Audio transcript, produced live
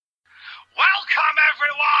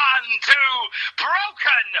to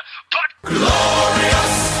Broken But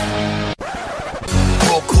Glorious!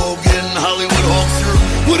 Hulk Hogan, Hollywood Hulkster,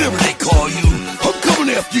 whatever they call you, I'm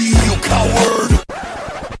coming after you, you coward!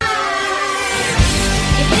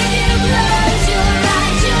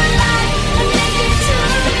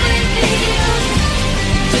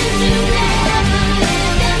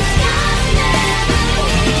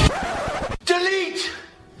 Delete!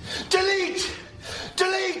 Delete!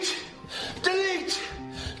 Delete! Delete!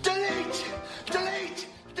 Delete! Delete! Delete!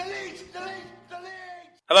 Delete! Delete!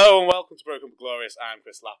 Hello and welcome to Broken But Glorious. I'm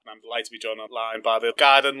Chris Lapp and I'm delighted to be joined online by the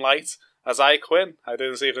guardian light, Isaiah Quinn. How are you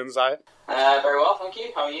doing this evening, Isaiah? Very well, thank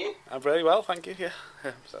you. How are you? I'm very well, thank you. Yeah,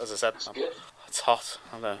 as I said, Good. it's hot.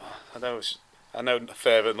 I know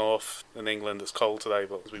further north in England it's cold today,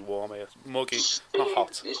 but it's been warm here. It's muggy, not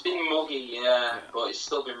hot. It's been muggy, yeah, but it's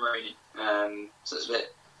still been raining. So it's a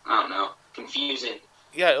bit, I don't know, confusing.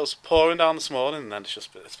 Yeah, it was pouring down this morning, and then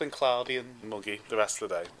it's been cloudy and muggy the rest of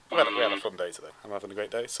the day. We had a fun day today. I'm having a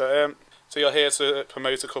great day. So you're here to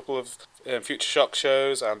promote a couple of Future Shock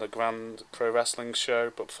shows and a Grand Pro Wrestling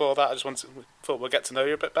show. But before that, thought we'll get to know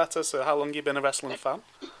you a bit better. So how long have you been a wrestling fan?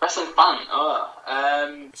 Wrestling fan?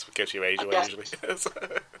 This gives you age away usually.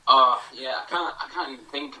 Yeah, I can't even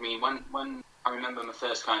think. I mean, when I remember my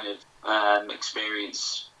first kind of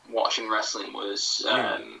experience watching wrestling was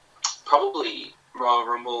probably Royal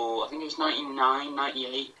Rumble. I think it was 99,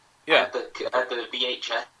 98. Yeah. I had the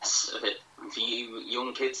VHS of it. And for you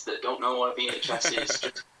young kids that don't know what a VHS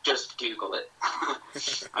is, just Google it.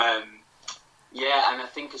 Yeah, and I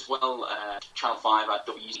think as well, Channel 5 had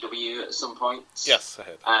WCW at some point. Yes, I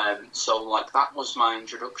heard. So, like, that was my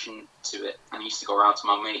introduction to it. And I used to go around to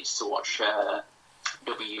my mates to watch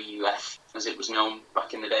WUF, as it was known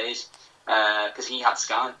back in the days. Because he had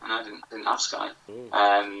Sky, and I didn't have Sky.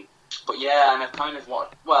 But yeah, and I've kind of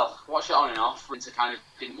watched it on and off. I kind of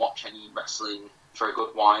didn't watch any wrestling for a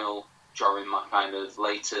good while during my kind of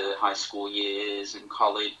later high school years and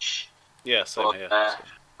college. Yeah, same But, here.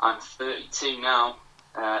 I'm 32 now.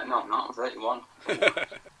 No, I'm not. I'm 31.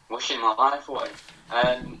 Wishing my life away.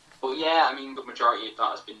 But yeah, I mean, the majority of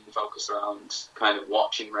that has been focused around kind of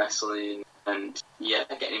watching wrestling and, yeah,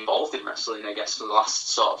 getting involved in wrestling, I guess, for the last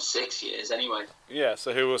sort of 6 years anyway. Yeah,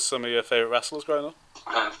 so who were some of your favourite wrestlers growing up?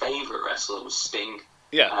 Favourite wrestler was Sting.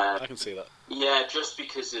 Yeah, I can see that. Yeah, just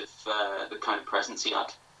because of the kind of presence he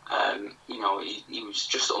had. He was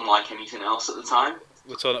just unlike anything else at the time.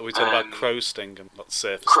 We're talking about Crow Sting and not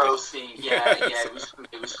Surface Crow Sting. Sting, yeah,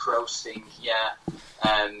 it was Crow Sting, yeah.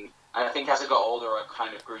 And I think as I got older, I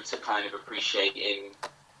kind of grew to kind of appreciate him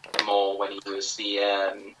more when he was the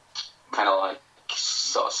kind of like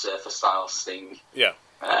sort of surfer style Sting. Yeah.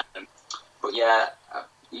 But yeah, I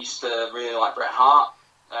used to really like Bret Hart.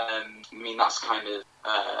 I mean, that's kind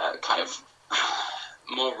of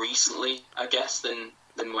more recently, I guess, than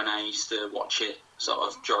when I used to watch it sort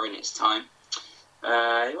of during its time. Who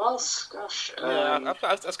else? Gosh.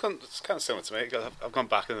 It's kind of similar to me. I've gone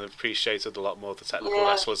back and appreciated a lot more the technical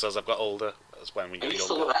wrestlers as I've got older. As when we I get used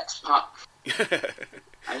to younger. love X-Pac.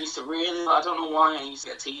 I used to really, I don't know why, I used to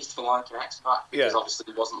get teased for liking X-Pac, because obviously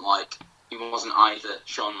he wasn't either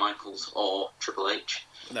Shawn Michaels or Triple H.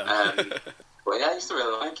 No. But yeah, I used to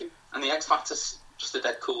really like him. And the X-Factor's just a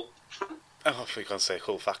dead cool. Oh, I can't say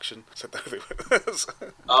cool faction.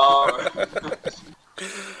 Oh,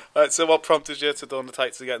 Right, so what prompted you to don the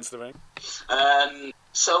tights to get into the ring?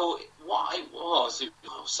 So what it was, it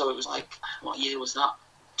was like, what year was that?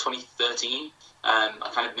 2013. I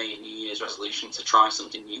kind of made a New Year's resolution to try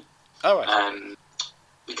something new. Oh, right.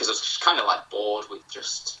 Because I was just kind of like bored with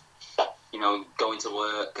just, going to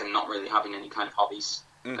work and not really having any kind of hobbies,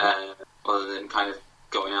 other than kind of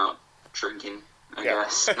going out drinking, I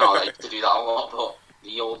guess. Not that I used to do that a lot, but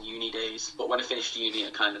the old uni days. But when I finished uni, I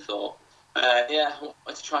kind of thought, I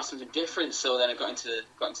wanted to try something different. So then I got into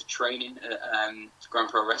training at Grand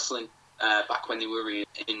Pro Wrestling back when they were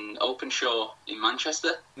in Openshaw in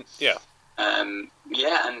Manchester. Yeah.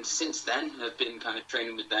 And since then I've been kind of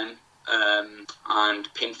training with them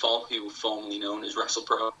and Pinfall, who were formerly known as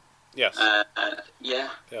WrestlePro. Yes.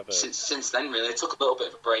 Since then, really, I took a little bit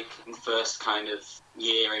of a break in the first kind of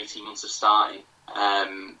year, 18 months of starting,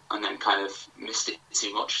 and then kind of missed it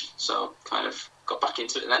too much, so kind of got back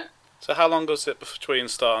into it then. So how long was it between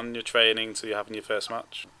starting your training to you having your first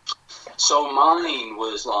match? So mine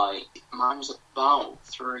was about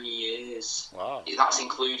 3 years. Wow. That's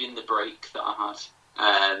including the break that I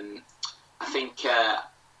had. I think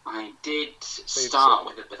I did start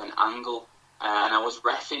with an angle, and I was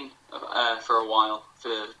reffing for a while for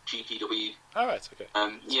GPW. All right, okay.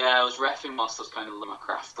 I was reffing whilst I was kind of learning my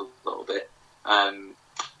craft a little bit. And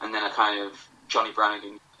then I kind of, Johnny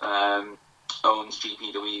Brannigan owns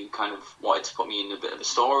GPW kind of wanted to put me in a bit of a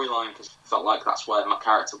storyline because I felt like that's where my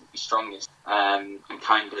character would be strongest. And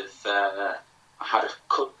kind of I had a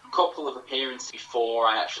couple of appearances before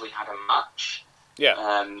I actually had a match. Yeah.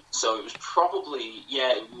 So it was probably,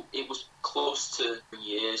 it was close to 3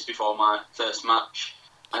 years before my first match.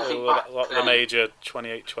 And I think what the major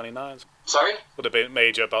 28-29? Sorry? Would have been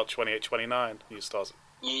major about 28-29 you started?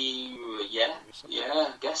 Yeah,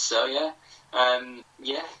 I guess so, yeah.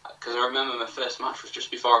 Because I remember my first match was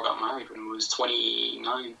just before I got married when I was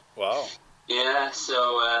 29. Wow. Yeah,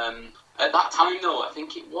 so at that time though, I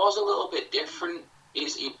think it was a little bit different.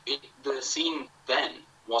 The scene then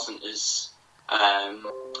wasn't as...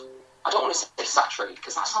 I don't want to say saturated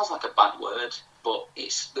because that sounds like a bad word, but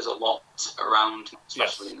there's a lot around,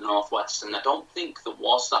 especially in the Northwest, and I don't think there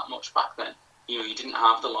was that much back then. You didn't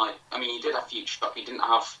have you did have Future Shock, you didn't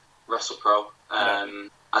have WrestlePro,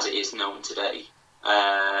 as it is known today.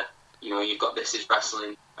 You've got This Is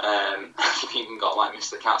Wrestling, you've even got like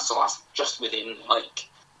Mr. Cat, so that's just within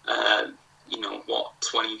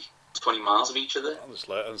 20 miles of each other.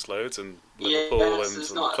 There's loads in Liverpool and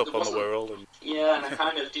the Cup on the World. And... Yeah, and I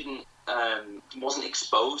kind of wasn't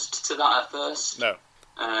exposed to that at first. No.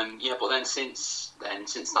 But then since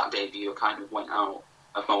that debut, I kind of went out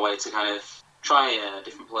of my way to kind of try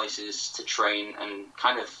different places to train and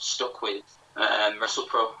kind of stuck with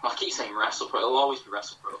WrestlePro. I keep saying WrestlePro, it'll always be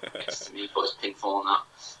WrestlePro next to me, but it's Pinfall and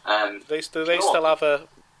that. They still have a...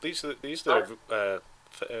 These are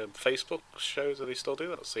Facebook shows, do they still do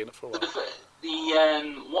that? I've seen it for a while.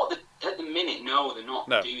 At the minute, no, they're not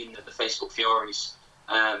doing the Facebook Furies.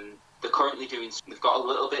 They're currently doing. They've got a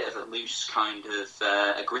little bit of a loose kind of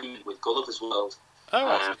agreement with Gulliver's World. Oh,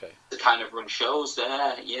 right, okay. To kind of run shows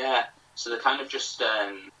there, yeah. So they're kind of just.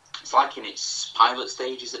 It's like in its pilot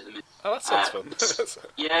stages at the minute. Oh, that sounds fun.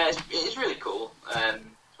 Yeah, it's really cool.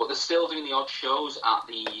 But they're still doing the odd shows at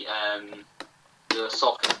the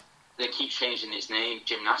soccer. They keep changing its name,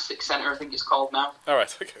 Gymnastics Centre, I think it's called now. All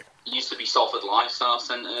right, okay. It used to be Salford Lifestyle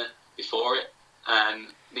Centre before it.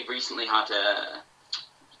 They recently had a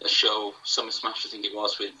show, Summer Smash, I think it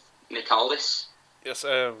was, with Nick Aldis. Yes,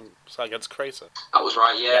 was that against Crater? That was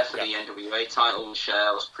right, yeah, for the NWA title, which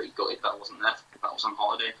I was pretty gutted that wasn't there. That was on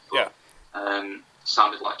holiday. But,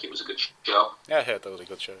 sounded like it was a good show. Yeah, I heard that was a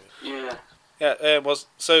good show. Yeah. Yeah, was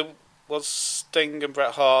Sting and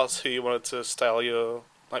Bret Hart who you wanted to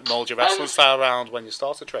mould your wrestling style around when you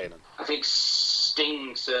started training? I think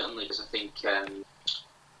Sting certainly, because I think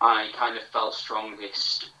I kind of felt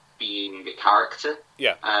strongest being a character.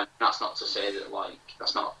 Yeah. That's not to say that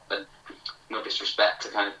that's not no disrespect to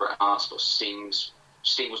kind of Bret Hart, but Sting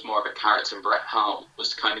was more of a character, and Bret Hart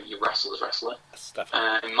was kind of your wrestler's wrestler. Yes,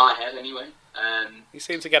 definitely. In my head, anyway. He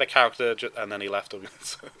seemed to get a character, and then he left him.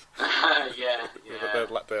 Yeah.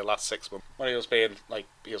 The last 6 months when he was being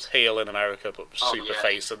he was heel in America, but super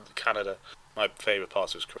face in Canada. My favourite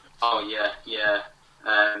part was Chris. Oh yeah.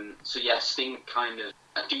 Sting kind of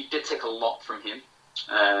did take a lot from him,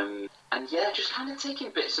 and just kind of taking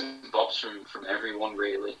bits and bobs from everyone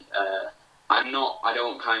really. I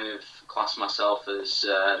don't kind of class myself as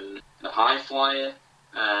a high flyer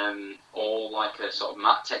or like a sort of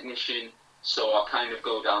mat technician. So I kind of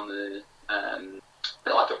go down the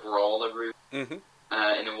bit like a brawler route in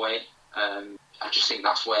a way. I just think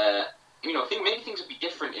that's where I think many things would be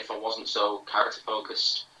different if I wasn't so character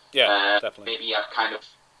focused. Yeah, definitely. Maybe I'd kind of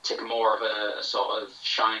take more of a sort of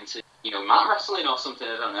shine to mat wrestling or something.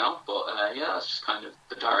 I don't know, but that's just kind of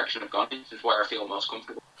the direction I've gone in. Is where I feel most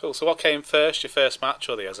comfortable. Cool. So what came first, your first match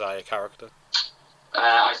or the Isaiah character?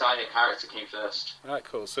 Isaiah character came first. Alright,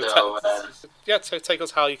 cool. So take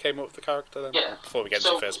us how you came up with the character then. Yeah. Before we get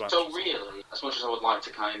to your first match. So really, as much as I would like to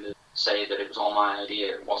kind of say that it was all my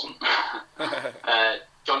idea, it wasn't.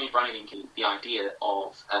 Johnny Brannigan came the idea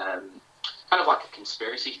of kind of like a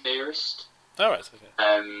conspiracy theorist. Alright, okay.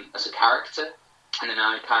 As a character, and then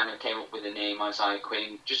I kind of came up with the name Isaiah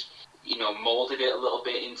Quinn. Just molded it a little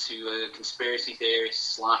bit into a conspiracy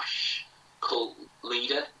theorist / cult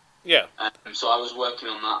leader. Yeah. So I was working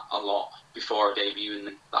on that a lot before I debuted,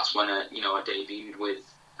 and that's when I debuted with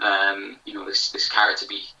this character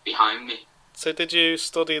behind me. So did you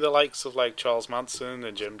study the likes of Charles Manson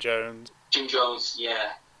and Jim Jones? Jim Jones,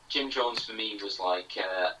 yeah. Jim Jones for me was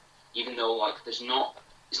even though it's not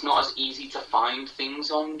as easy to find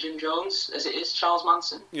things on Jim Jones as it is Charles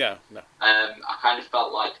Manson. Yeah, no. I kind of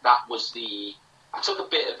felt like that was I took a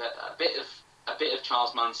bit of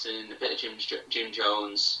Charles Manson, a bit of Jim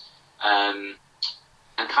Jones, and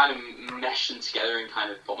kind of meshed them together and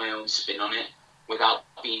kind of put my own spin on it without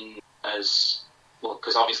being as well,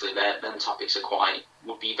 because obviously them topics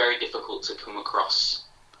would be very difficult to come across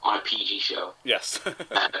on a PG show. Yes.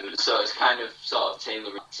 So it's kind of sort of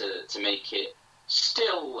tailored to make it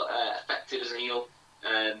still effective as a heel,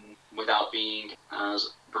 without being as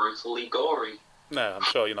brutally gory. No, I'm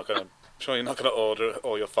sure you're not going to order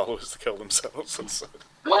all your followers to kill themselves. So.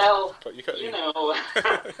 Well, But you know.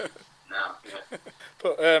 No, yeah.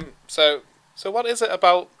 But so what is it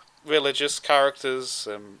about religious characters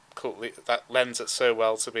that lends it so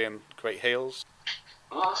well to being great heels?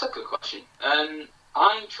 Well, that's a good question.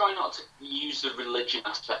 I try not to use the religion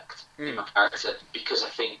aspect in my character because I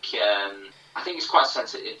think it's quite a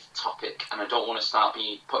sensitive topic, and I don't want to start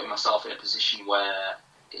putting myself in a position where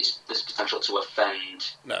there's potential to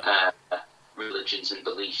offend religions and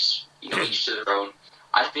beliefs. Each to their own.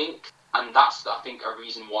 I think, and that's a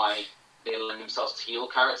reason why they lend themselves to heel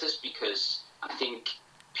characters, because I think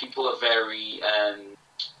people are very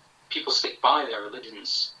people stick by their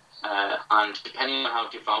religions, and depending on how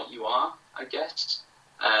devout you are, I guess,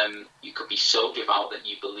 you could be so devout that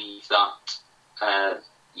you believe that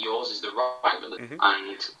yours is the right religion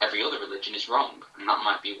and every other religion is wrong, and that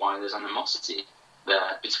might be why there's animosity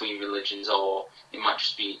there between religions, or it might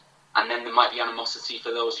just be, and then there might be animosity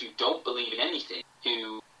for those who don't believe in anything,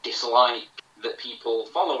 who dislike that people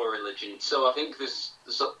follow a religion. So I think there's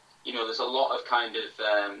a lot of kind of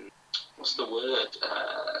what's the word,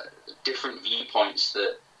 different viewpoints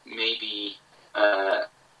that maybe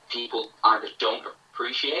people either don't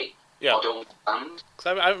appreciate or don't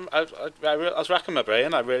understand. I was racking my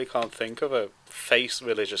brain. I really can't think of a face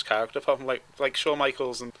religious character apart from like Shawn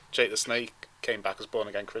Michaels and Jake the Snake came back as born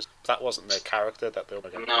again Christians. That wasn't their character that they were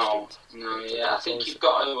again Christians. I think you've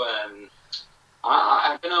got to.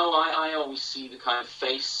 I don't know. I always see the kind of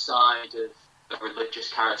face side of a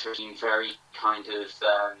religious character being very kind of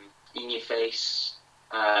in your face,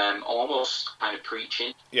 almost kind of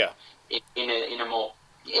preaching. Yeah. In a more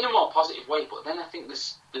positive way, but then I think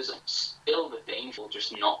there's still the danger of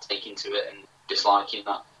just not taking to it and disliking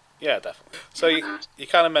that. Yeah, definitely. So you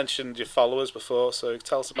kind of mentioned your followers before, so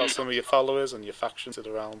tell us about some of your followers and your factions in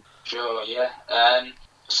the realm. Sure, yeah.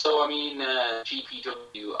 So I mean,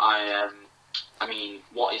 GPW, I mean,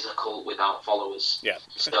 what is a cult without followers? Yeah.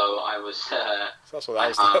 So I was. So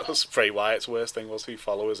that was Bray Wyatt's worst thing, was he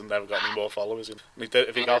followers and never got any more followers. If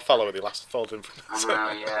he got a follower, he last followed him. I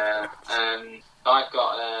know, yeah. I've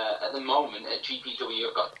got at the moment at GPW,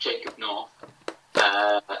 I've got Jacob North.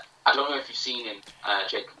 I don't know if you've seen him,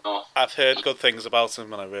 Jacob North. I've heard good things about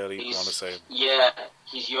him, and I really want to see him. Yeah,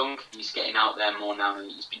 he's young. He's getting out there more now.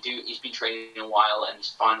 He's been training a while, and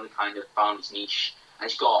he's finally kind of found his niche. And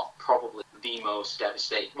he's got probably the most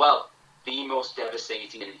devastating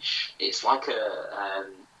finish. It's like a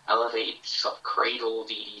elevated sort of cradle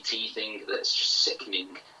DDT thing that's just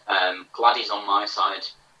sickening. Glad he's on my side,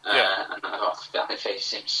 and I have to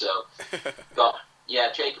face him. So, got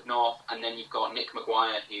Jacob North, and then you've got Nick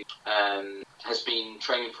Maguire, who has been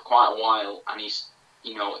training for quite a while, and he's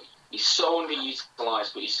so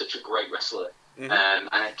underutilized, but he's such a great wrestler. And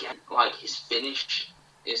again, like, his finish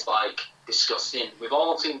is like disgusting. We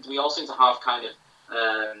all seem to have kind of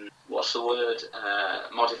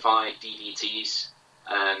modified DDTs,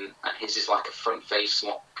 and his is like a front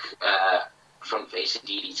facing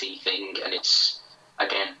DDT thing, and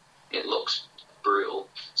it looks brutal.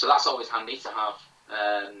 So that's always handy to have.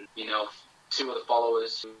 Two of the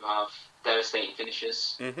followers who have devastating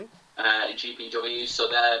finishes in GPW. So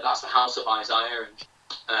that's the House of Isaiah.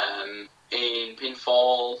 In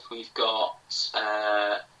Pinfall, we've got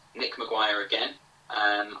Nick Maguire again,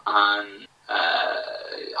 and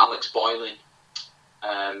Alex Boylan.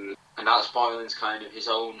 And Alex Boylan's kind of his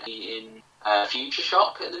own in Future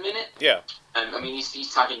Shock at the minute. Yeah. I mean,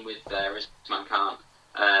 he's tagging with Rizman Khan,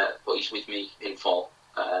 but he's with me in Pinfall.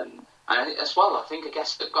 And as well, I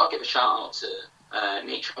guess I've got to give a shout out to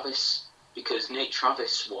Nate Travis, because Nate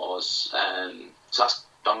Travis was so that's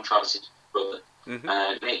Don Travis's brother.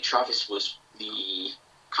 Nate Travis was the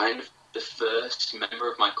first member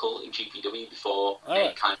of my cult in GPW before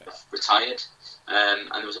Nate kind of retired,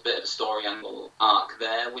 and there was a bit of a story angle arc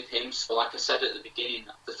there with him. So, like I said at the beginning,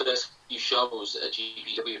 the first few shows at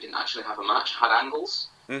GPW didn't actually have a match; had angles.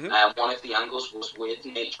 One of the angles was with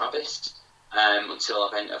Nate Travis. Until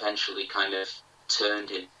I eventually kind of turned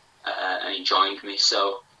him and he joined me.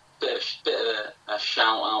 So, bit of a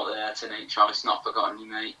shout out there to Nate Travis, not forgotten you,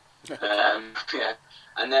 mate. Yeah.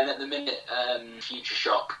 And then at the minute, Future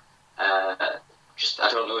Shock. I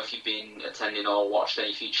don't know if you've been attending or watched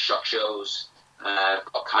any Future Shock shows.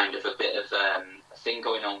 Got kind of a bit of a thing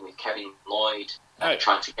going on with Kevin Lloyd,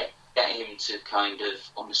 trying to get him to kind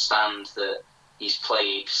of understand that he's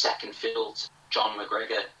played second fiddle to John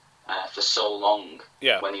McGregor for so long.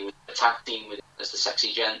 Yeah. When he was a tag team with as the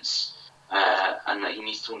Sexy Gents, and that he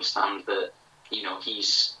needs to understand that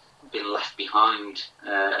he's been left behind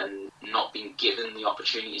and not been given the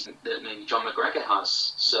opportunities that maybe John McGregor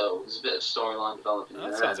has. So there's a bit of storyline developing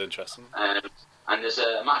there. That sounds interesting. And there's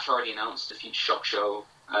a match already announced, the Future Shock Show,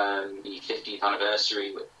 the 50th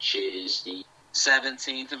anniversary, which is the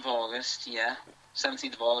 17th of August. Yeah,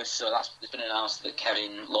 17th of August. So it's been announced that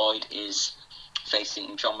Kevin Lloyd is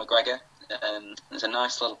facing John McGregor. There's a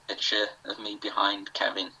nice little picture of me behind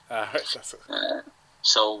Kevin.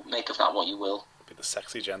 So make of that what you will. The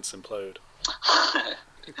Sexy Gents implode.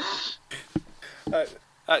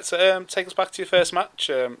 Alright, so take us back to your first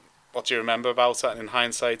match. What do you remember about it? And in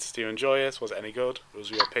hindsight, do you enjoy it? Was it any good? What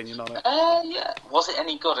was your opinion on it? Yeah. Was it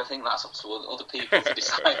any good? I think that's up to other people to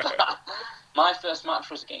decide that. My first match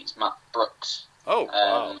was against Matt Brooks. Oh,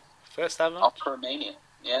 wow. First ever match? Opera Mania,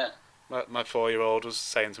 yeah. My 4-year-old was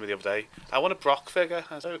saying to me the other day, I want a Brock figure.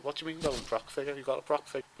 I said, what do you mean you got a Brock figure? You got a Brock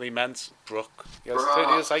figure? He meant Brooke. He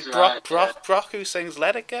was like, Brock, who sings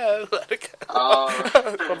Let It Go, Let It Go. Oh.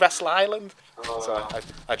 From Wrestle Island. Oh. So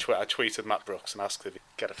I tweeted Matt Brooks and asked if he'd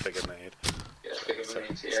get a figure made. Get a figure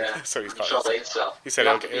made, yeah. So he's got it. He said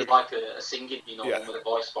it'll be like a singing, one with a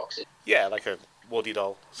voice box in. Yeah, like a Woody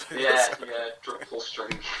doll. Yeah, full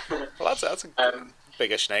string. Well, that's a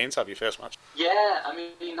biggish name to have your first match. Yeah, I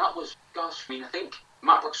mean that was, I think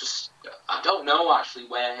Matt Brooks was, I don't know actually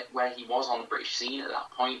where he was on the British scene at that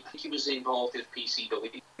point. I think he was involved with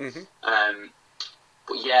PCW. Mm-hmm.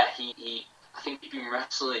 But yeah, he I think he'd been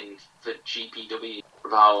wrestling for GPW for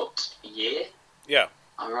about a year. Yeah.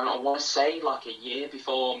 I want to say like a year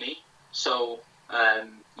before me. So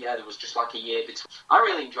there was just like a year between. I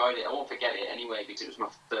really enjoyed it. I won't forget it anyway because it was my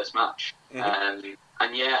first match. Mm-hmm.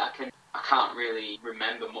 And yeah, I can't really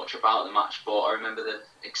remember much about the match, but I remember the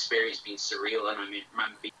experience being surreal, and I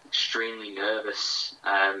remember being extremely nervous.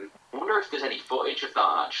 I wonder if there's any footage of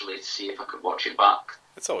that actually to see if I could watch it back.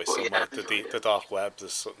 It's always the dark web.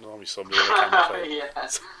 There's normally somebody in the camera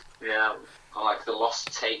phone. Yeah. I like the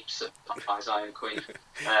lost tapes of Isaiah and Quinn.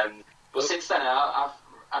 But since then,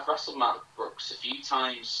 I've wrestled Matt Brooks a few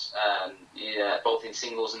times, both in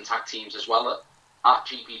singles and tag teams as well at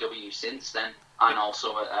GPW since then, and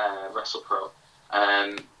also at WrestlePro.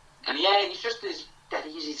 And yeah, he's dead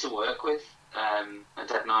easy to work with, a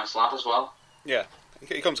dead nice lad as well. Yeah,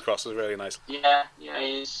 he comes across as really nice. Yeah, he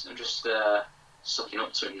is. I'm just sucking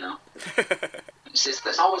up to him now.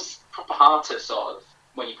 It's always proper hard to sort of,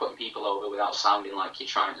 when you're putting people over without sounding like you're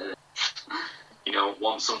trying to,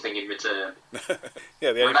 want something in return. Yeah,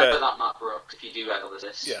 remember that, Matt Brooks, if you do ever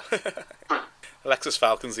this. Yeah. Alexis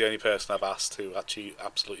Falcon's the only person I've asked who actually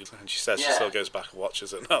absolutely, and she says she still goes back and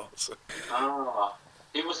watches it now. So. Oh,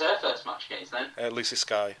 who was her first match against then? Lucy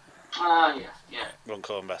Sky. Ah, yeah.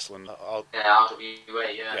 Runcorn Wrestling.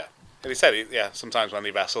 RWA, yeah. Yeah. And he said, sometimes when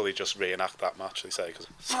they wrestle, they just reenact that match, they say.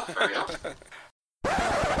 Fair enough.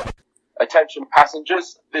 Attention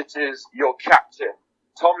passengers, this is your captain,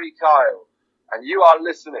 Tommy Kyle, and you are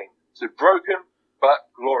listening to Broken But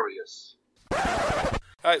Glorious.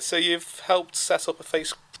 Alright, so you've helped set up a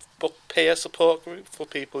Facebook peer support group for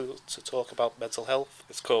people to talk about mental health.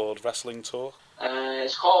 It's called Wrestling Talk.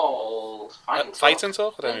 It's called Fighting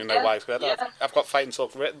Talk? I don't even know why it's called that. Yeah. I've got Fighting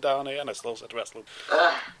Talk written down here, and I still said Wrestling.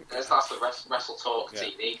 That's the Wrestle Talk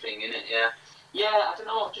TV thing, isn't it? Yeah. Yeah, I don't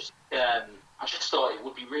know, I just thought it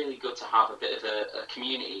would be really good to have a bit of a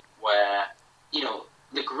community where,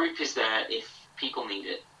 the group is there if people need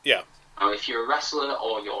it. Yeah. If you're a wrestler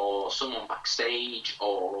or you're someone backstage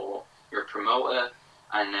or you're a promoter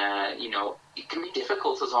and, it can be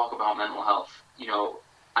difficult to talk about mental health.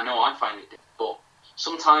 I know I find it difficult, but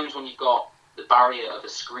sometimes when you've got the barrier of a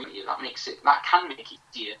screen, that can make it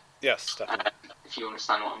easier. Yes, definitely. If you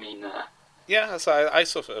understand what I mean there. Yeah, so I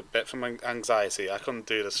suffer a bit from anxiety. I couldn't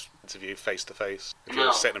do this interview face to face if you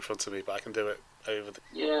were sitting in front of me, but I can do it over the...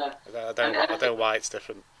 Yeah. I don't know why it's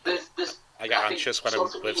different. I get anxious when I'm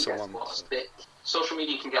with someone. Social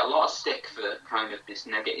media can get a lot of stick for kind of this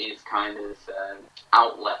negative kind of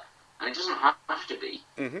outlet, and it doesn't have to be.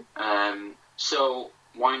 Mm-hmm. So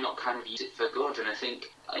why not kind of use it for good? And I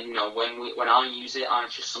think, when I use it, I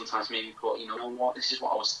just sometimes maybe put, what, this is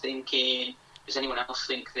what I was thinking. Does anyone else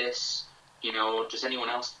think this?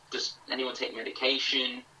 Does anyone take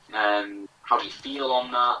medication? How do you feel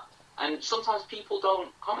on that? And sometimes people don't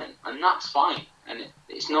comment, and that's fine. And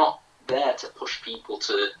it's not there to push people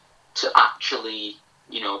to actually,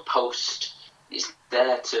 post. It's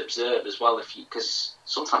there to observe as well, because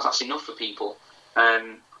sometimes that's enough for people.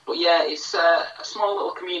 But yeah, it's a small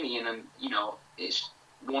little community, and it's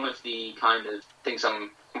one of the kind of things I'm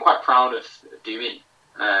quite proud of doing.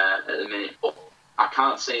 at the minute, but I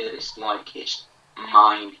can't say that it's mine because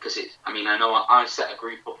I mean, I know I set a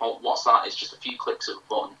group up on WhatsApp. It's just a few clicks of a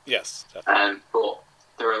button. Yes, definitely. But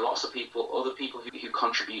there are lots of other people who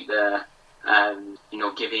contribute there,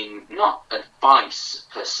 giving not advice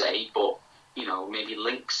per se, but maybe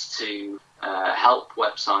links to help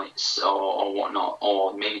websites or whatnot,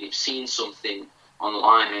 or maybe they've seen something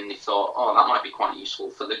online and they thought, oh, that might be quite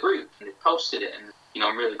useful for the group, and they've posted it, and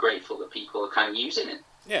I'm really grateful that people are kind of using it.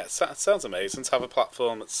 Yeah, it sounds amazing to have a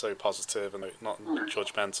platform that's so positive and not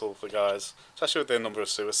judgmental for guys, especially with the number of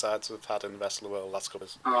suicides we've had in the wrestling world last couple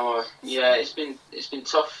of years. Oh yeah, it's been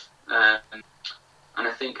tough, and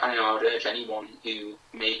I think I would urge anyone who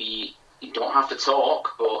maybe you don't have to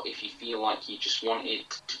talk, but if you feel like you just wanted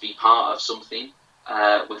to be part of something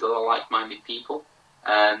with other like-minded people,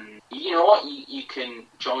 you know what, you can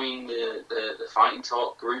join the Fighting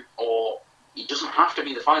Talk group, or it doesn't have to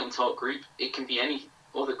be the Fighting Talk group. It can be any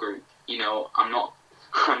other group. I'm not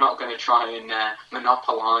going to try and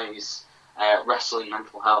monopolise wrestling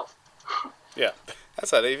mental health. Yeah,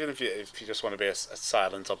 that's it. Even if you just want to be a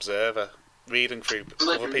silent observer, reading through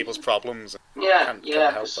other people's problems. Yeah,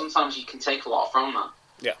 because sometimes you can take a lot from that.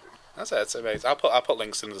 Yeah, that's it. It's amazing. I'll put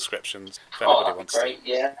links in the descriptions if anybody wants great, to.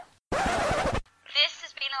 Yeah. This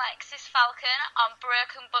has been Alexis Falcon on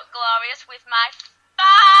Broken But Glorious with my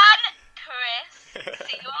fan, Chris.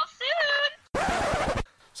 See you all soon.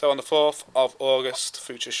 So on the 4th of August,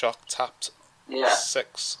 Future Shock tapped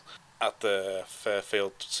 6 at the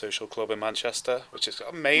Fairfield Social Club in Manchester, which is an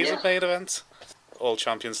amazing main event. All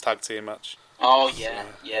Champions tag team match. Oh yeah.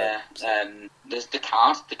 There's the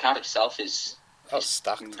card itself is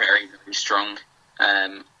stacked. Very, very strong.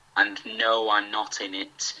 And no, I'm not in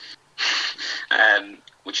it.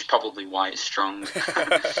 Which is probably why it's strong.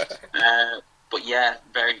 But yeah,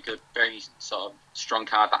 very good, very sort of strong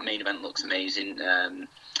card. That main event looks amazing.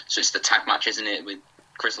 So it's the tag match, isn't it, with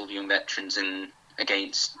Grizzled Young Veterans and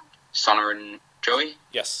against Sonner and Joey?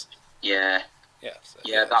 Yes. Yeah. Yes.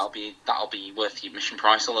 Yeah, that'll be worth the admission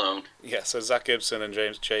price alone. Yeah, so Zach Gibson and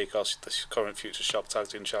James Jacobs, the current Future Shock Tag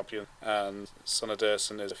Team Champion, and Sonner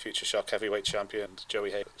Durson is a Future Shock Heavyweight Champion, and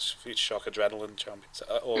Joey Hayes, Future Shock Adrenaline Champion. So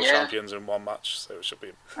all champions in one match, so it should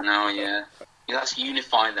be... I know, yeah. Let's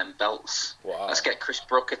unify them belts. Wow. Let's get Chris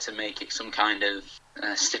Brooker to make it some kind of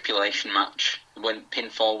stipulation match. When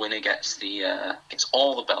pinfall winner gets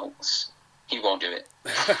all the belts, he won't do it.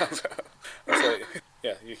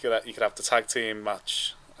 Yeah, you could have the tag team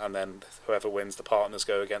match, and then whoever wins, the partners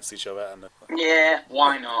go against each other. Yeah,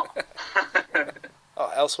 why not?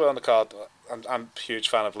 Elsewhere on the card, I'm a huge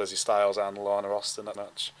fan of Lizzie Styles and Lana Austin at that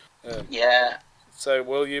match. Yeah. So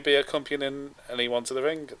will you be accompanying anyone to the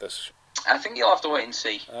ring at this? I think you'll have to wait and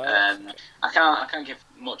see. Okay. I can't give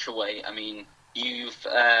much away. I mean, you've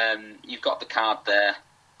got the card there.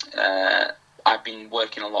 I've been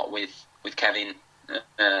working a lot with Kevin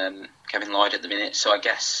Lloyd at the minute, so I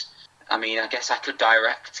guess I could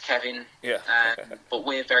direct Kevin. Yeah. But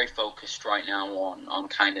we're very focused right now on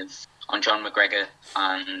John McGregor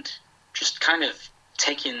and just kind of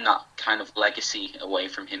taking that kind of legacy away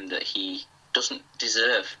from him that he doesn't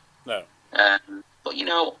deserve. No. But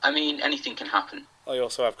anything can happen. I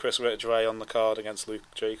also have Chris Ridgway on the card against Luke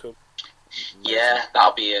Jacob. Yeah,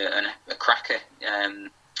 that'll be a cracker.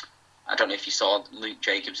 I don't know if you saw Luke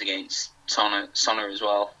Jacobs against Sonner as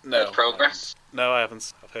well. No. Progress. No, I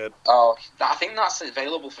haven't. I've heard. Oh, I think that's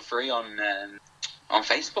available for free on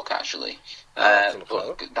Facebook actually.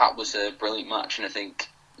 But that was a brilliant match, and I think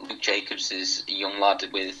Luke Jacobs is a young lad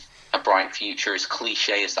with a bright future, as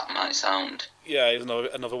cliche as that might sound. Yeah, he's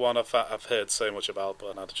another one I've heard so much about, but I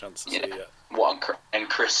haven't had a chance to see yet. And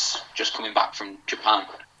Chris just coming back from Japan.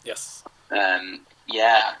 Yes.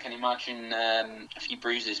 I can imagine a few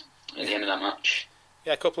bruises at the end of that match.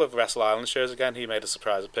 Yeah, a couple of Wrestle Island shows again. He made a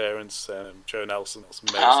surprise appearance. Joe Nelson, was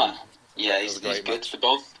amazing. Yeah, he's good. Match. They're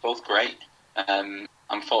both great. I'm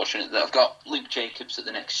fortunate that I've got Luke Jacobs at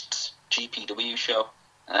the next GPW show.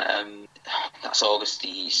 That's August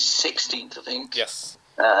the 16th, I think. Yes.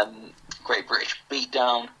 Great British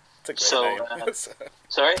Beatdown. It's a great name.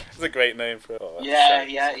 Sorry? It's a great name for it.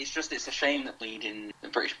 Yeah. It's a shame that the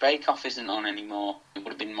British Bake Off isn't on anymore. It would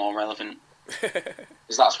have been more relevant.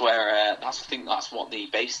 Because that's where I think that's what they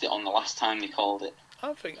based it on the last time they called it.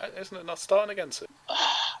 I think, isn't it not starting again soon?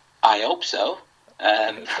 I hope so.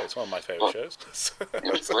 It's one of my favourite shows.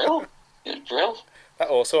 It was drill. That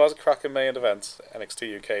also has a cracking main event.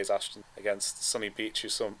 NXT UK's Ashton against Sonny Beach,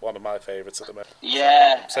 who's one of my favourites at the moment.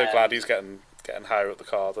 Yeah. I'm so glad he's getting higher up the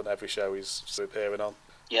card on every show he's appearing on.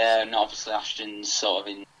 Yeah, and obviously Ashton's sort of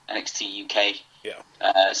in NXT UK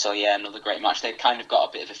So yeah, another great match. They've kind of got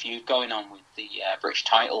a bit of a feud going on with the British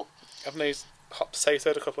title. Haven't they hot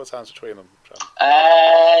potatoed a couple of times between them?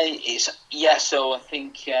 So I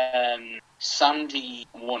think Sandy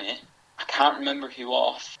won it. I can't remember who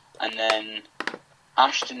off, and then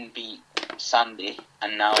Ashton beat Sandy,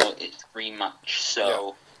 and now it's a rematch.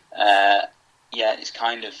 So it's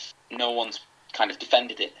kind of no one's kind of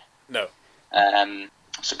defended it. No.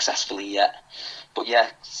 Successfully yet. But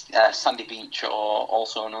yeah, Sandy Beach, or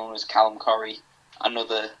also known as Callum Corrie,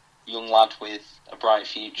 another young lad with a bright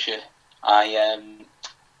future. I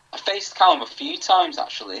faced Callum a few times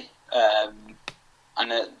actually, and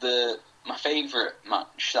my favourite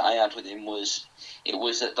match that I had with him was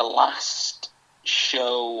at the last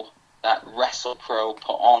show that WrestlePro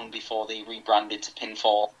put on before they rebranded to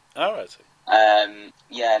Pinfall. Oh, right. And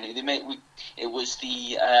it was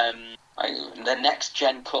the Next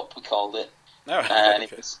Gen Cup, we called it. Oh, right. And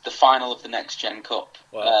it was the final of the Next Gen Cup.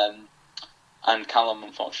 Wow. And Callum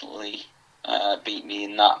unfortunately beat me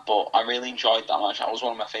in that, but I really enjoyed that match. That was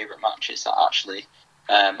one of my favourite matches that actually,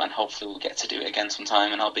 and hopefully we'll get to do it again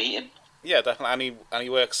sometime and I'll beat him. Yeah, definitely. And he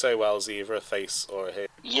works so well as either a face or a heel.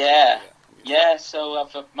 Yeah. So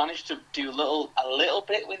I've managed to do a little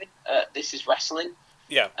bit with him. This is wrestling.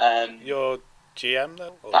 Yeah. You're GM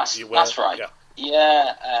though. That's right.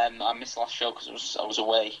 Yeah. I missed the last show because I was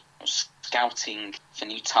away. I was scouting for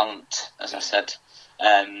new talent, as I said.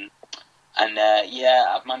 I've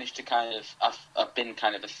managed to I've been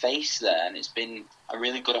kind of a face there, and it's been a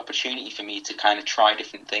really good opportunity for me to kind of try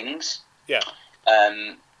different things. Yeah.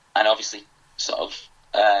 And obviously, sort of,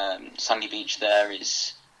 Sandy Beach there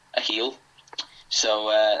is a heel, so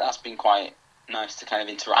that's been quite nice to kind of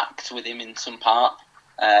interact with him in some part,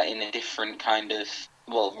 in a different kind of,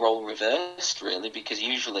 role reversed really, because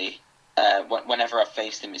usually, whenever I've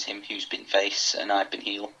faced him, it's him who's been face and I've been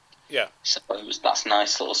heel. Yeah. So that's a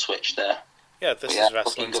nice little switch there. Yeah, this is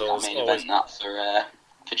wrestling's always main event that for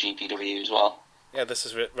GPW as well. Yeah, this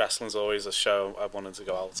is wrestling's always a show I've wanted to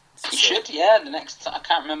go out. You should, yeah. I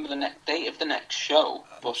can't remember the date of the next show,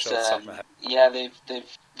 but yeah, they're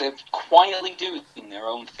quietly doing their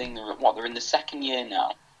own thing. They're in the second year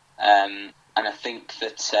now, and I think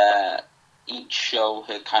that each show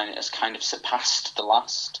has kind of surpassed the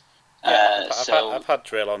last. Yeah, I've had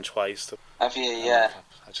drill on twice. Have you? Yeah.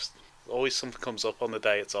 I just always something comes up on the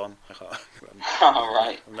day it's on. All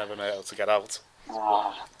right. I never know how to get out.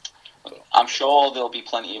 I'm sure there'll be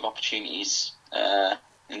plenty of opportunities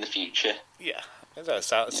in the future. Yeah, it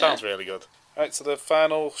sounds really good. Right, so the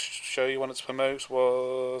final show you wanted to promote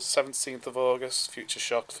was 17th of August, Future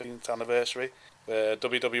Shock 15th anniversary. The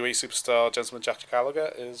WWE superstar Gentleman Jack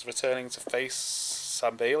Gallagher is returning to face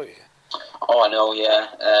Sam Bailey. Oh, I know,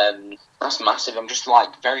 yeah. That's massive. I'm just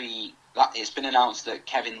it's been announced that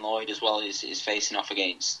Kevin Lloyd as well is facing off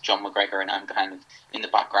against John McGregor, and I'm kind of in the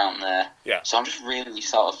background there. Yeah. So I'm just really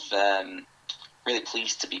sort of really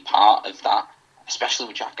pleased to be part of that, especially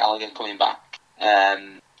with Jack Gallagher coming back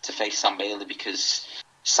to face Sam Bailey, because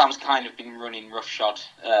Sam's kind of been running roughshod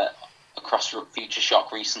across Future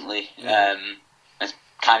Shock recently. Has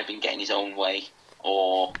kind of been getting his own way,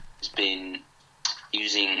 or has been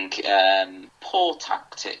using poor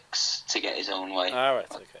tactics to get his own way. All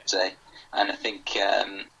right, okay. Say. And I think,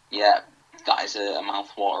 that is a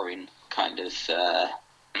mouth-watering kind of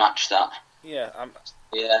match. That. Yeah.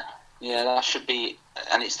 Yeah, that should be,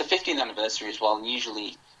 and it's the 15th anniversary as well. And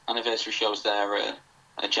usually, anniversary shows there are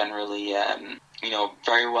generally,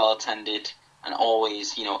 very well attended and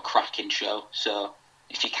always, a cracking show. So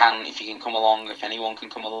if you can come along, if anyone can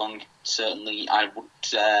come along, certainly I would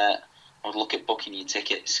look at booking your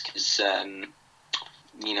tickets, because they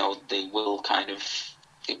will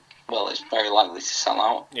it's very likely to sell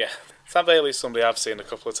out. Yeah, Sam Bailey's somebody I've seen a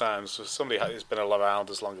couple of times. Somebody who's been around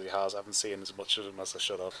as long as he has. I haven't seen as much of him as I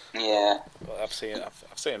should have. Yeah, but I've seen. I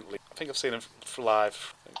think I've seen him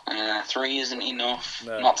live. 3 isn't enough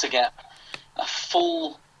No. not to get a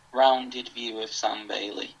full rounded view of Sam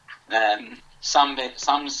Bailey.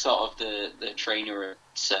 Sam's sort of the trainer at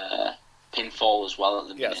Pinfall as well at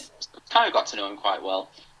the minute. Yes. Kind of got to know him quite well,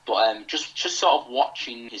 but just sort of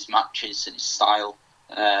watching his matches and his style.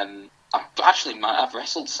 I've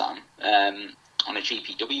wrestled Sam on a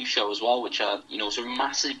GPW show as well, which was a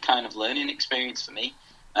massive kind of learning experience for me.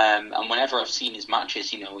 And whenever I've seen his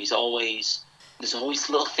matches, there's always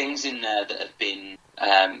little things in there that have been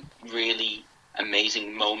really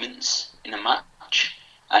amazing moments in a match,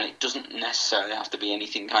 and it doesn't necessarily have to be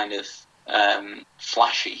anything kind of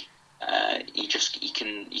flashy. He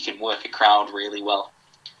can work a crowd really well.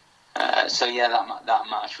 So yeah, that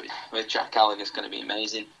match with Jack Gallagher is going to be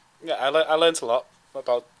amazing. Yeah, I learned a lot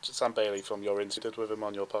about Sam Bailey from your interview you did with him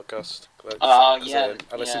on your podcast? Yeah.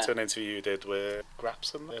 I listened to an interview you did with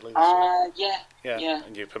Grapson earlier this year. Yeah.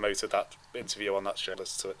 And you promoted that interview on that show.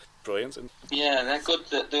 Listen to it. Brilliant. Yeah, they're good.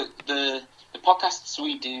 The podcasts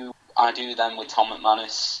we do, I do them with Tom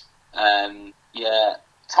McManus.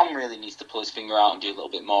 Tom really needs to pull his finger out and do a little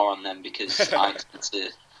bit more on them because I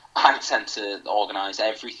tend to organise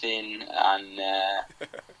everything, and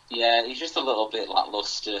he's just a little bit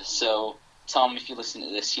lacklustre. So, Tom, if you listen to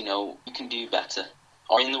this, you know you can do better.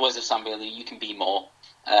 Or in the words of Sam Bailey, you can be more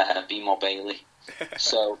Bailey.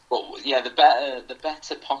 So, but yeah, the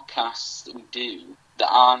better podcasts that we do that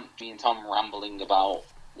aren't me and Tom rambling about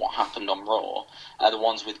what happened on Raw are the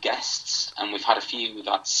ones with guests, and we've had a few. We've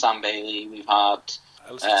had Sam Bailey, we've had.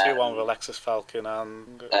 I listened to one with Alexis Falcon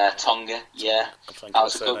and Tonga. Yeah, that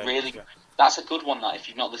was a good, That's a good one. That if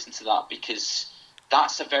you've not listened to that, because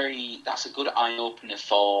that's a good eye opener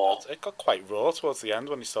for. It got quite raw towards the end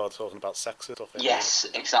when he started talking about sex and stuff. Yes,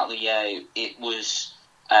 exactly. Yeah, it was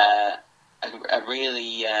a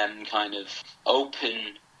really kind of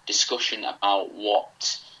open discussion about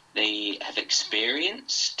what they have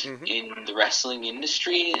experienced in the wrestling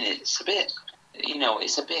industry, and it's a bit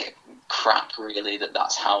crap, really,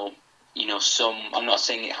 that's how, I'm not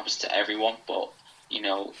saying it happens to everyone, but,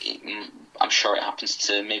 I'm sure it happens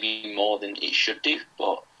to maybe more than it should do,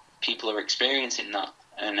 but people are experiencing that,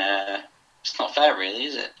 and it's not fair, really,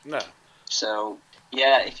 is it? No. So,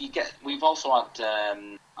 yeah, we've also had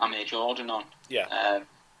Amir Jordan on. Yeah.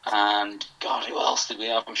 And, God, who else did we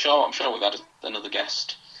have? I'm sure we've had another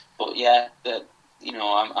guest. But, yeah,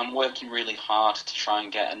 I'm working really hard to try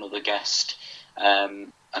and get another guest.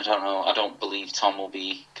 I don't know. I don't believe Tom will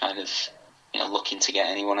be kind of, looking to get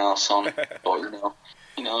anyone else on. But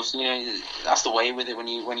that's the way with it when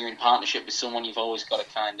you're in partnership with someone. You've always got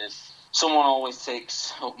to kind of. Someone always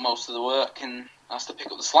takes up most of the work and has to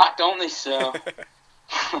pick up the slack, don't they? So.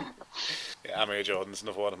 Yeah, Amir Jordan's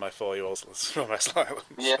another one of my 4-year-olds from West Island.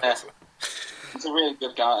 Yeah. He's a really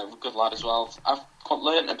good guy, a good lad as well. I've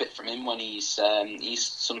learned a bit from him when he's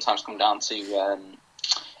sometimes come down to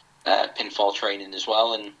pinfall training as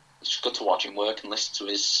well, and it's just good to watch him work and listen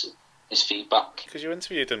to his feedback. Because you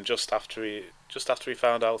interviewed him just after he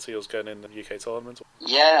found out he was going in the UK tournament.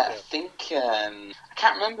 Yeah, I think I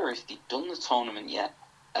can't remember if he'd done the tournament yet.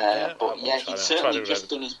 He'd certainly just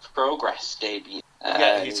done his Progress debut.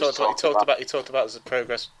 He talked about his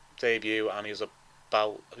Progress debut, and he was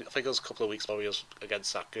about, I think it was a couple of weeks before he was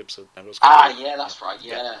against Zach Gibson. That's right.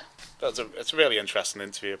 Yeah. It's a really interesting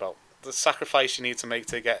interview about the sacrifice you need to make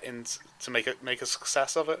to get in to make a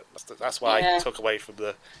success of it. That's why I took away from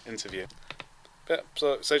the interview. But,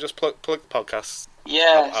 so just plug the podcast.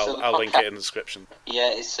 Yeah, I'll link it in the description.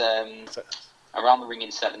 Yeah, it's Around the Ring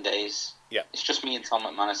in 7 days. Yeah, it's just me and Tom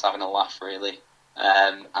McManus having a laugh, really.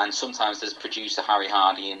 And sometimes there's producer Harry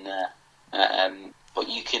Hardy in there. But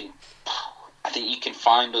I think you can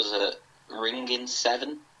find us at Ring in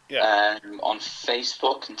 7 on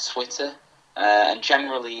Facebook and Twitter. And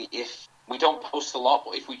generally, if we don't post a lot,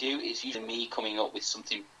 but if we do, it's usually me coming up with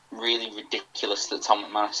something really ridiculous that Tom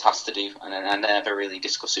McManus has to do, and I never really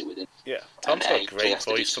discuss it with him. Yeah, Tom's got a great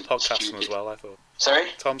voice for podcasting as well, I thought. Sorry?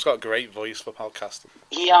 Tom's got a great voice for podcasting.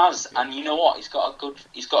 He has, and you know what? He's got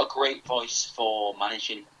a great voice for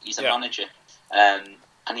managing. He's a manager, and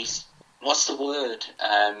he's, what's the word?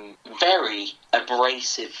 Very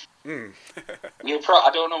abrasive.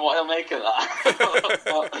 I don't know what he'll make of that.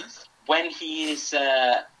 But when he is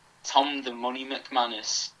Tom the Money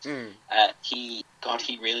McManus, he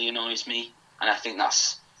really annoys me, and I think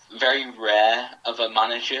that's very rare of a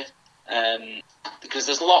manager, because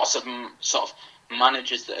there's lots of sort of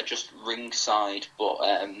managers that are just ringside, but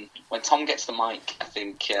when Tom gets the mic, I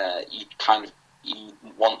think you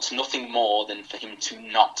want nothing more than for him to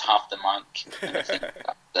not have the mic.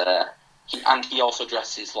 And I think he also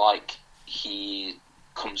dresses like he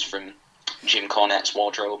comes from Jim Cornette's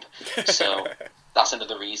wardrobe, so that's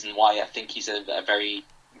another reason why I think he's a very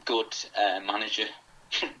good manager.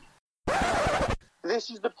 This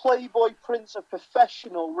is the Playboy Prince of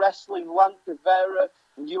professional wrestling, Lance Rivera,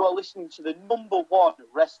 and you are listening to the #1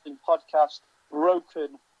 wrestling podcast,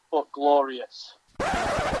 Broken but Glorious.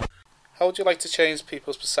 How would you like to change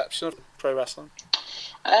people's perception of pro wrestling?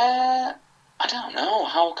 I don't know.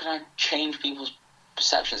 How can I change people's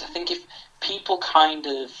perceptions? I think if people kind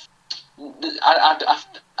of...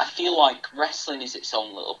 I feel like wrestling is its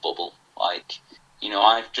own little bubble. Like,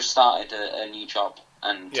 I've just started a new job,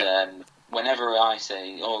 and whenever I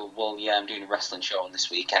say, oh, well, yeah, I'm doing a wrestling show on this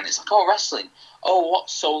weekend, it's like, oh, wrestling? Oh,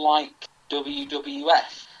 what's so like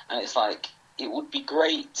WWF? And it's like, it would be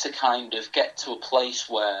great to kind of get to a place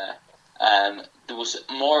where there was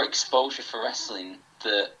more exposure for wrestling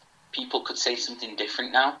that people could say something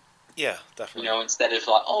different now. Yeah, definitely. You know, instead of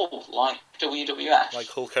like, oh, like WWF. Like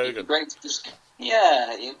Hulk It'd be Hogan. great to just,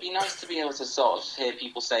 yeah, it'd be nice to be able to sort of hear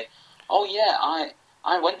people say, oh yeah,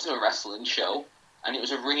 I went to a wrestling show and it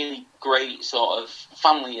was a really great sort of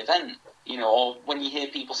family event. You know, or when you hear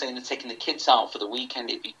people saying they're taking the kids out for the weekend,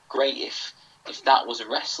 it'd be great if that was a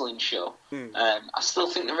wrestling show. I still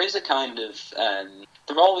think there is a kind of,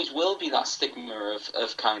 there always will be that stigma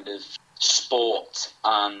of kind of sport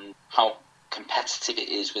and how competitive it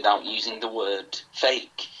is without using the word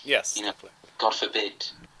fake. Yes, you know, definitely. God forbid.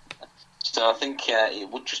 So I think it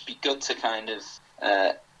would just be good to kind of.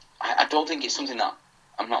 I don't think it's something that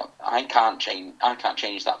I can't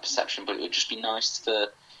change that perception, but it would just be nice for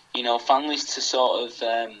families to sort of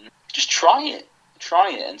just try it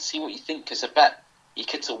and see what you think, because I bet your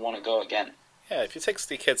kids will want to go again. Yeah, if you take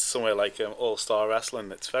the kids somewhere like All-Star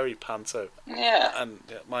Wrestling, it's very panto. Yeah. And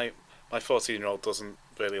my 14-year-old doesn't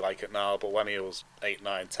really like it now, but when he was 8,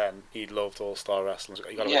 9, 10, he loved All-Star Wrestling.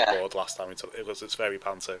 He got a bit bored last time he took it because it's very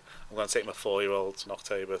panto. I'm going to take my 4-year-old in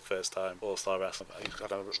October, first time, All-Star Wrestling. He's going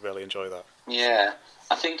to really enjoy that. Yeah.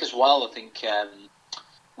 I think as well,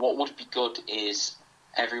 what would be good is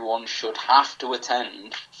everyone should have to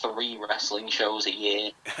attend 3 wrestling shows a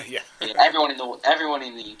year. Yeah. Everyone in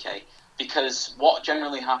the UK. Because what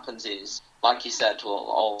generally happens is, like you said, to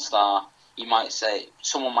All-Star,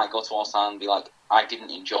 someone might go to All-Star and be like, I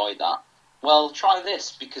didn't enjoy that. Well, try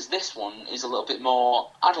this, because this one is a little bit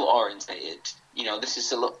more adult-orientated. You know,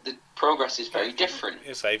 the progress is very different.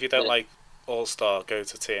 You say, if you don't like All-Star, go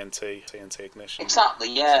to TNT Ignition. Exactly,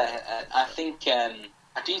 yeah.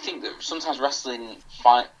 I do think that sometimes wrestling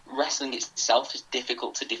itself is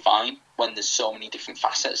difficult to define when there's so many different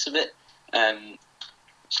facets of it.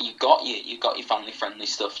 So you've got your family friendly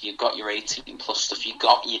stuff, you've got your 18+ stuff, you've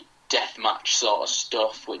got your deathmatch sort of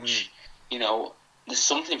stuff, which there's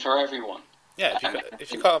something for everyone. Yeah,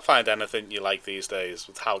 if you can't find anything you like these days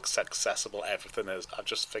with how accessible everything is, I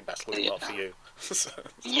just think wrestling's not for you.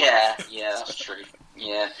 Yeah, that's true.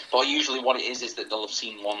 Yeah, but usually what it is that they'll have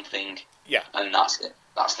seen one thing. Yeah, and that's it.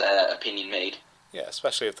 That's their opinion made. Yeah,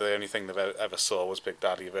 especially if the only thing they've ever saw was Big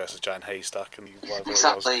Daddy versus Giant Haystack, and whatever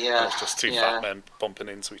exactly, it was just two fat men bumping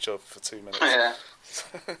into each other for 2 minutes. Yeah.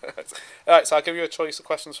 Alright, so I'll give you a choice of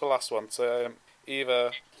questions for the last one. So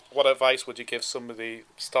either what advice would you give somebody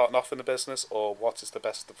starting off in the business, or what is the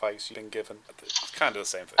best advice you've been given? It's kind of the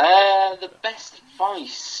same thing. The best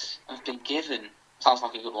advice I've been given sounds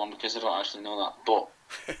like a good one because I don't actually know that, but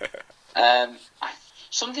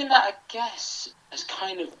something that I guess has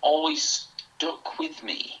kind of always stuck with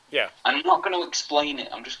me. Yeah. And I'm not going to explain it.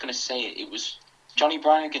 I'm just going to say it. It was Johnny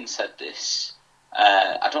Brannigan said this.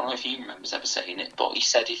 I don't know if he remembers ever saying it, but he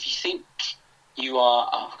said, if you think you are...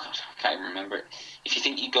 Oh, God, I can't even remember it. If you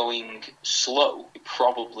think you're going slow, you're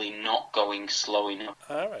probably not going slow enough.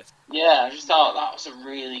 All right. Yeah, I just thought that was a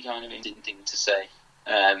really kind of interesting thing to say.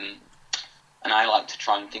 And I like to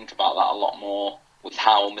try and think about that a lot more with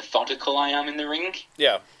how methodical I am in the ring.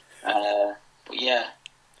 Yeah. But yeah,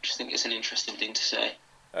 I just think it's an interesting thing to say.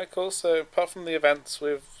 Alright, cool. So apart from the events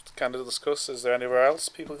we've kind of discussed, is there anywhere else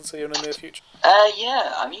people can see you in the near future?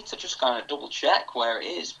 Yeah, I need to just kind of double check where it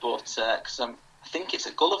is, but because I think it's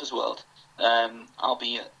at Gulliver's World. I'll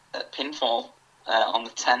be at Pinfall on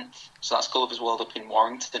the 10th, so that's Gulliver's World up in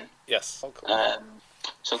Warrington. Yes. Oh, cool.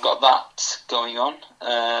 So I've got that going on.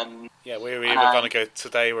 Yeah, we're either going to go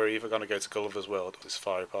today. We're either going to go to Gulliver's World or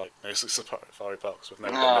Safari Park. No, it's Safari Park because we've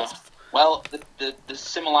never done this. Well, the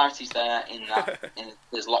similarities there in that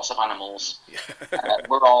there's lots of animals.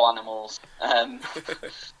 We're all animals in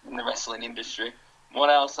the wrestling industry. What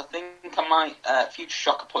else? I think I might... Future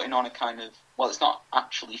Shock are putting on a kind of... Well, it's not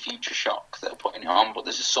actually Future Shock that are putting it on, but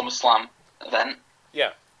there's a SummerSlam event.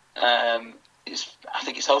 Yeah. I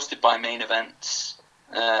think it's hosted by Main Events.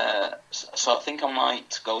 So I think I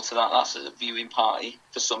might go to that. That's a viewing party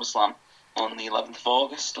for SummerSlam on the 11th of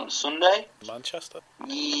August on a Sunday. Manchester?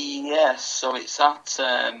 Yes, so it's at...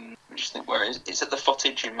 I just think where it is. It's at the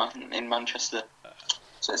Footage in Manchester.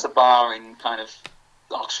 So it's a bar in kind of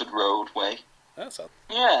Oxford Road way. That's it.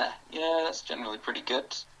 Yeah, that's generally pretty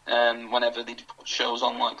good. Whenever they put shows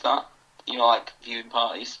on like that, like viewing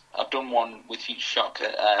parties. I've done one with Future Shock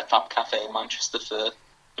at Fab Cafe in Manchester for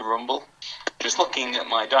the Rumble. Just looking at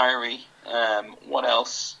my diary, what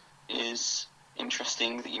else is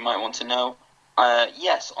interesting that you might want to know?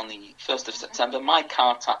 Yes, on the 1st of September, my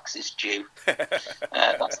car tax is due.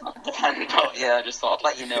 That's not the plan, but yeah, I just thought I'd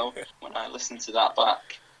let you know when I listen to that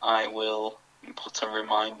back. I will put a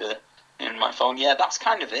reminder in my phone. Yeah, that's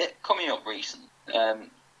kind of it. Coming up recent.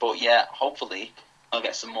 But yeah, hopefully I'll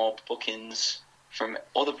get some more bookings from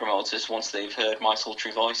other promoters once they've heard my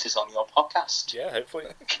sultry voices on your podcast. Yeah, hopefully.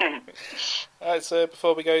 Alright, so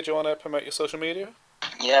before we go, do you want to promote your social media?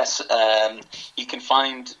 Yes, you can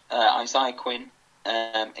find Isaiah Quinn.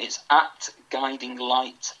 It's at Guiding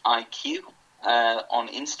Light IQ on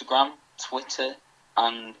Instagram, Twitter,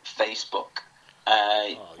 and Facebook.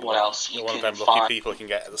 What else? You're one of them lucky people who can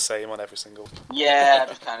get the same on every single. Yeah,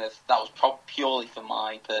 just kind of. That was purely for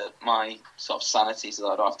my sort of sanity, so that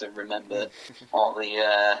I don't have to remember all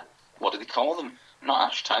the what do they call them?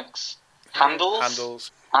 Not hashtags,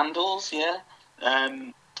 handles. Handles, yeah.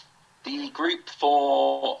 The group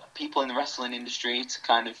for people in the wrestling industry to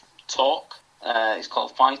kind of talk. It's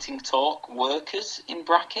called Fighting Talk Workers in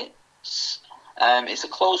brackets. It's a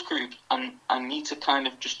closed group, and I need to kind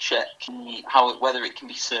of just check whether it can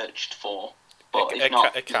be searched for. But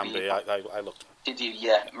it can be. I looked. Did you?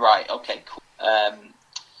 Yeah. Right. Okay. Cool.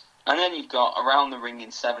 And then you've got Around the Ring in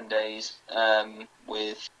 7 Days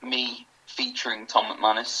with me featuring Tom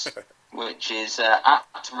McManus, which is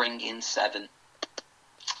at Ring in 7.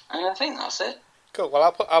 And I think that's it. Cool. Well,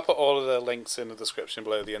 I'll put all of the links in the description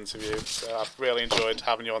below the interview. So I've really enjoyed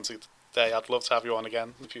having you on today. I'd love to have you on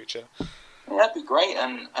again in the future. Yeah, that'd be great,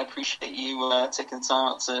 and I appreciate you taking the time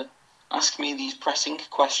out to ask me these pressing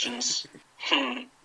questions.